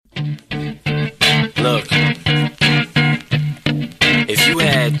Look, if you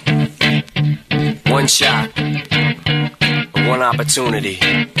had one shot, or one opportunity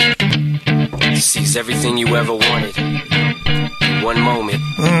to seize everything you ever wanted, one moment,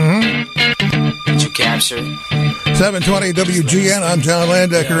 did you capture it? 720 WGN, I'm John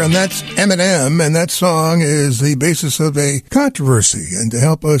Landecker, and that's Eminem, and that song is the basis of a controversy. And to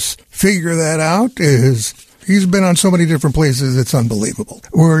help us figure that out is, he's been on so many different places, it's unbelievable.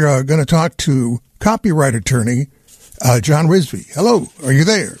 We're going to talk to copyright attorney John Wisby. Hello, are you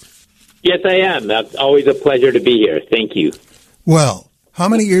there? Yes, I am. It's always a pleasure to be here. Thank you. Well, how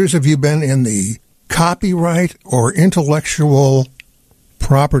many years have you been in the copyright or intellectual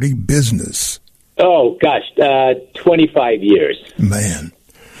property business? Oh, gosh, 25 years. Man.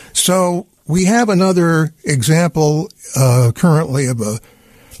 So we have another example currently of a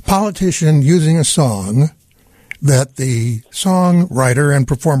politician using a song that the songwriter and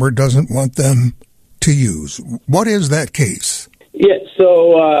performer doesn't want them to use. What is that case? Yeah,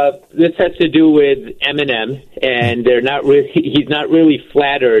 so this has to do with Eminem, and he's not really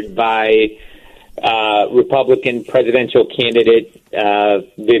flattered by Republican presidential candidate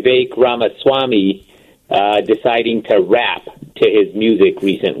Vivek Ramaswamy deciding to rap to his music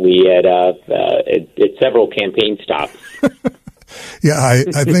recently at several campaign stops. Yeah,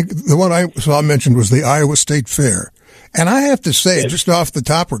 I think the one I saw mentioned was the Iowa State Fair. And I have to say, just off the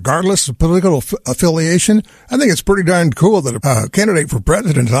top, regardless of political affiliation, I think it's pretty darn cool that a candidate for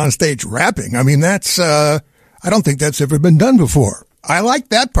president is on stage rapping. I mean, that's I don't think that's ever been done before. I like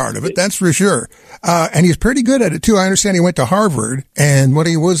that part of it, that's for sure. And he's pretty good at it, too. I understand he went to Harvard, and when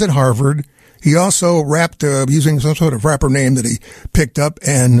he was at Harvard, he also rapped using some sort of rapper name that he picked up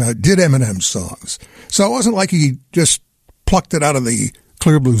and did Eminem songs. So it wasn't like he just plucked it out of the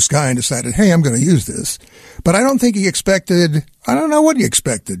clear blue sky and decided, hey, I'm going to use this. But I don't think he expected, I don't know what he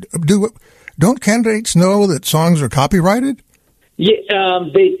expected. Don't candidates know that songs are copyrighted? Yeah,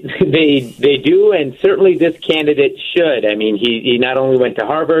 they do, and certainly this candidate should. I mean, he not only went to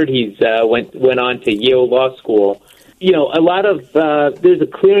Harvard, he's went on to Yale Law School. You know, a lot of there's a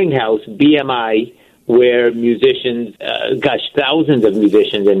clearinghouse, BMI, where musicians, thousands of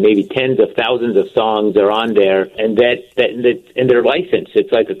musicians and maybe tens of thousands of songs are on there, and and they're licensed.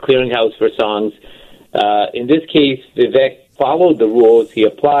 It's like a clearinghouse for songs. In this case, Vivek followed the rules. He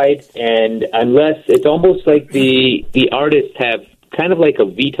applied, and unless it's almost like the artists have kind of like a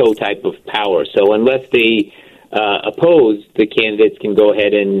veto type of power. So unless they oppose, the candidates can go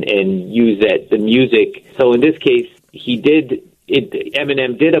ahead and use the music. So in this case,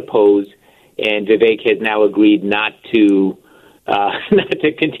 Eminem did oppose, and Vivek has now agreed not to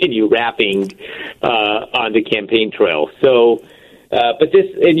continue rapping on the campaign trail. So, but this,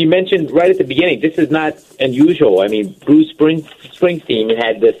 and you mentioned right at the beginning, this is not unusual. I mean, Bruce Springsteen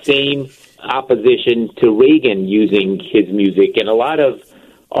had the same opposition to Reagan using his music, and a lot of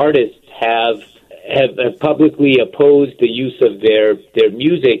artists have publicly opposed the use of their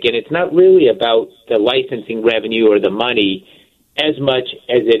music, and it's not really about the licensing revenue or the money as much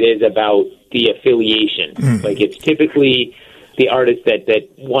as it is about the affiliation. Like, it's typically the artists that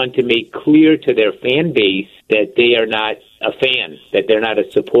want to make clear to their fan base that they are not a fan, that they're not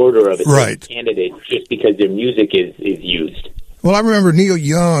a supporter of a candidate just because their music is used. Well, I remember Neil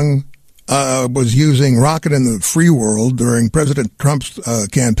Young was using Rocket in the Free World during President Trump's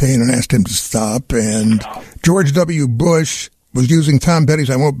campaign and asked him to stop. And George W. Bush was using Tom Petty's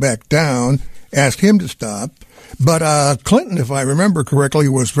I Won't Back Down, asked him to stop. But Clinton, if I remember correctly,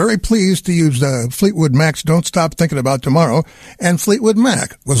 was very pleased to use Fleetwood Mac's Don't Stop Thinking About Tomorrow. And Fleetwood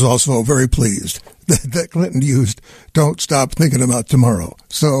Mac was also very pleased that Clinton used Don't Stop Thinking About Tomorrow.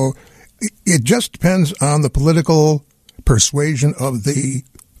 So it just depends on the political persuasion of the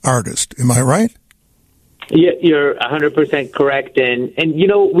artist. Am I right? Yeah, you're 100% correct. And you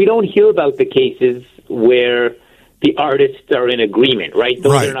know, we don't hear about the cases where the artists are in agreement, right?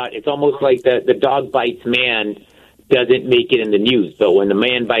 Those are not. It's almost like the dog bites man doesn't make it in the news, but when the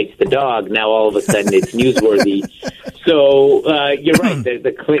man bites the dog, now all of a sudden it's newsworthy. So you're right.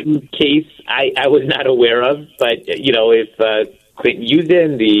 The Clinton case, I was not aware of, but you know, if Clinton used it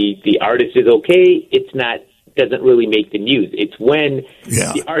and the artist is okay, it's not. Doesn't really make the news. It's when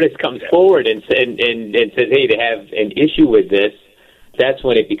the artist comes forward and says, "Hey, they have an issue with this." That's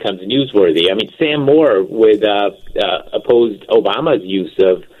when it becomes newsworthy. I mean, Sam Moore opposed Obama's use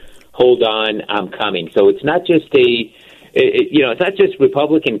of "Hold On, I'm Coming." So it's not just it's not just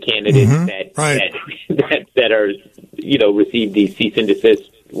Republican candidates that are receive these cease and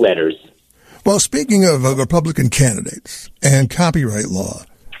desist letters. Well, speaking of Republican candidates and copyright law,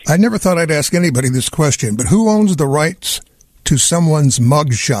 I never thought I'd ask anybody this question, but who owns the rights to someone's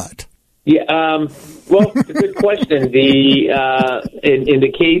mugshot? Yeah, well, it's a good question. The in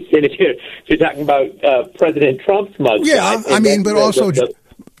the case, and if you're talking about President Trump's mugshot, yeah, I mean, but also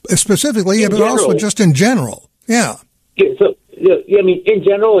specifically, but general, also just in general, yeah. So, I mean, in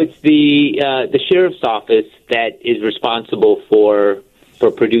general, it's the sheriff's office that is responsible for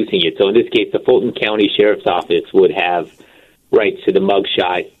producing it. So, in this case, the Fulton County Sheriff's Office would have rights to the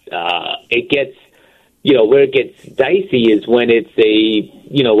mugshot. It gets. Where it gets dicey is when it's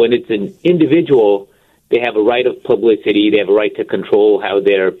when it's an individual, they have a right of publicity, they have a right to control how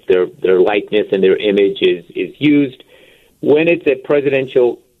their likeness and their image is used. When it's a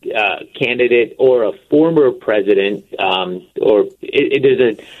presidential candidate or a former president, there's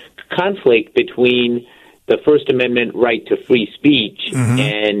a conflict between the First Amendment right to free speech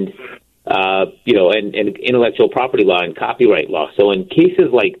and intellectual property law and copyright law. So in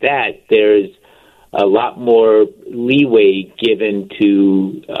cases like that, there's a lot more leeway given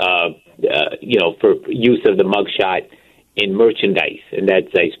to, for use of the mugshot in merchandise. And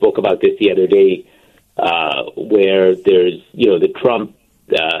I spoke about this the other day, where there's, the Trump,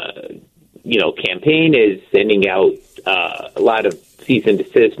 campaign is sending out a lot of cease and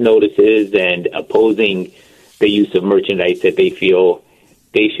desist notices and opposing the use of merchandise that they feel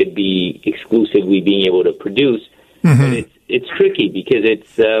they should be exclusively being able to produce. And it's tricky because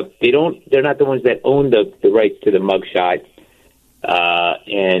they're not the ones that own the rights to the mugshot.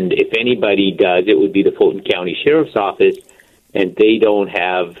 And if anybody does, it would be the Fulton County Sheriff's Office, and they don't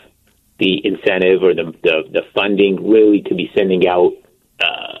have the incentive or the funding really to be sending out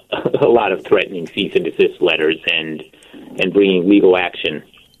a lot of threatening cease and desist letters and bringing legal action.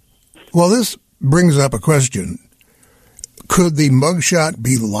 Well, this brings up a question. Could the mugshot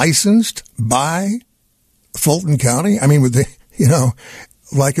be licensed by Fulton County? I mean, would they,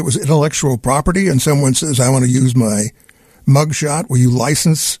 like it was intellectual property and someone says, I want to use my mugshot, will you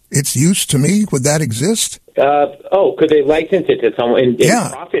license its use to me? Would that exist? Could they license it to someone and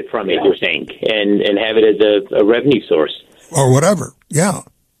profit from it, you're saying, and have it as a revenue source? Or whatever, yeah.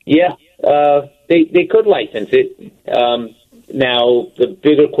 Yeah, they could license it. Now, the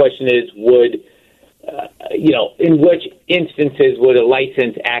bigger question is, in which instances would a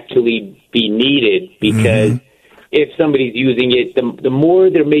license actually be needed? Because if somebody's using it, the more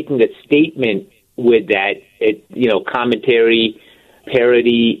they're making a statement with that, commentary,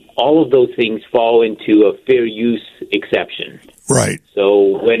 parody, all of those things fall into a fair use exception. Right.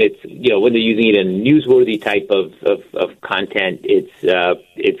 So when it's when they're using it in a newsworthy type of content,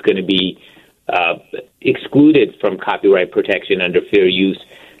 it's going to be excluded from copyright protection under fair use.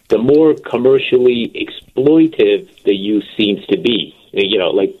 The more commercially exploitive the use seems to be,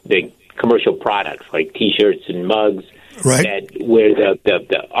 like the commercial products like T-shirts and mugs, right? Where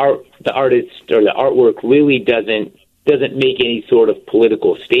the artist or the artwork really doesn't make any sort of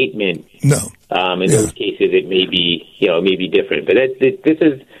political statement. No. In those cases, it may be different. But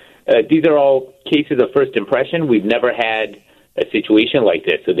these are all cases of first impression. We've never had a situation like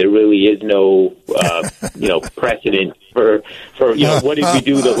this, so there really is no precedent for what did we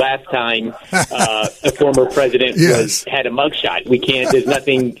do the last time a former president had a mugshot. We can't. There's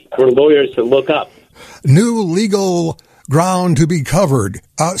nothing for lawyers to look up. New legal ground to be covered.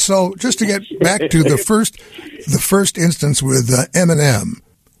 So just to get back to the first instance with Eminem,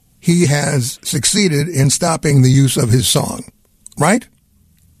 he has succeeded in stopping the use of his song, right?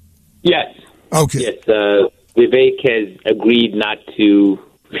 Yes. Okay. Yes. Vivek has agreed not to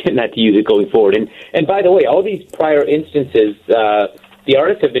use it going forward. And by the way, all these prior instances, the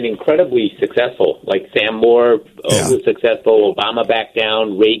artists have been incredibly successful. Like Sam Moore was successful, Obama backed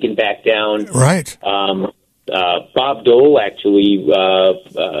down, Reagan backed down. Right. Bob Dole actually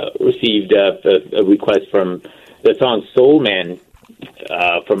received a request from the song Soul Man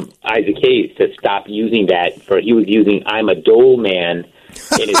from Isaac Hayes to stop using that. He was using I'm a Dole Man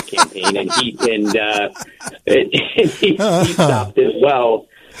in his campaign, and he stopped as well.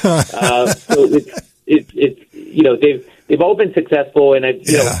 So they've all been successful, and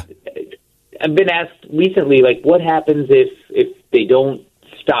I've been asked recently, like, what happens if they don't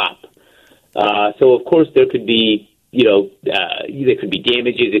stop? So of course there could be there could be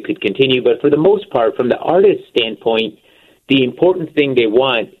damages, it could continue, but for the most part, from the artist's standpoint, the important thing they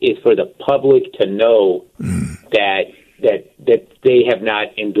want is for the public to know that they have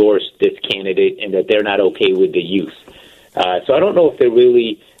not endorsed this candidate and that they're not okay with the use. So I don't know if they're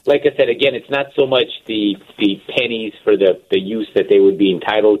really, like I said, again, it's not so much the pennies for the use that they would be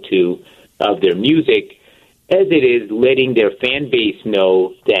entitled to of their music, as it is letting their fan base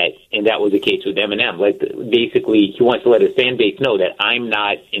know that, and that was the case with Eminem, like basically he wants to let his fan base know that I'm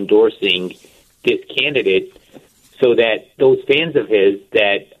not endorsing this candidate, so that those fans of his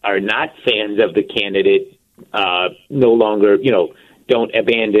that are not fans of the candidate no longer, don't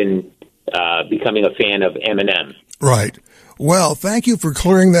abandon becoming a fan of Eminem. Right. Well, thank you for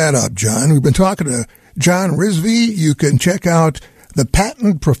clearing that up, John. We've been talking to John Rizvi. You can check out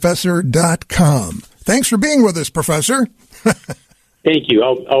thepatentprofessor.com. Thanks for being with us, Professor. Thank you.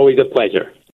 Always a pleasure.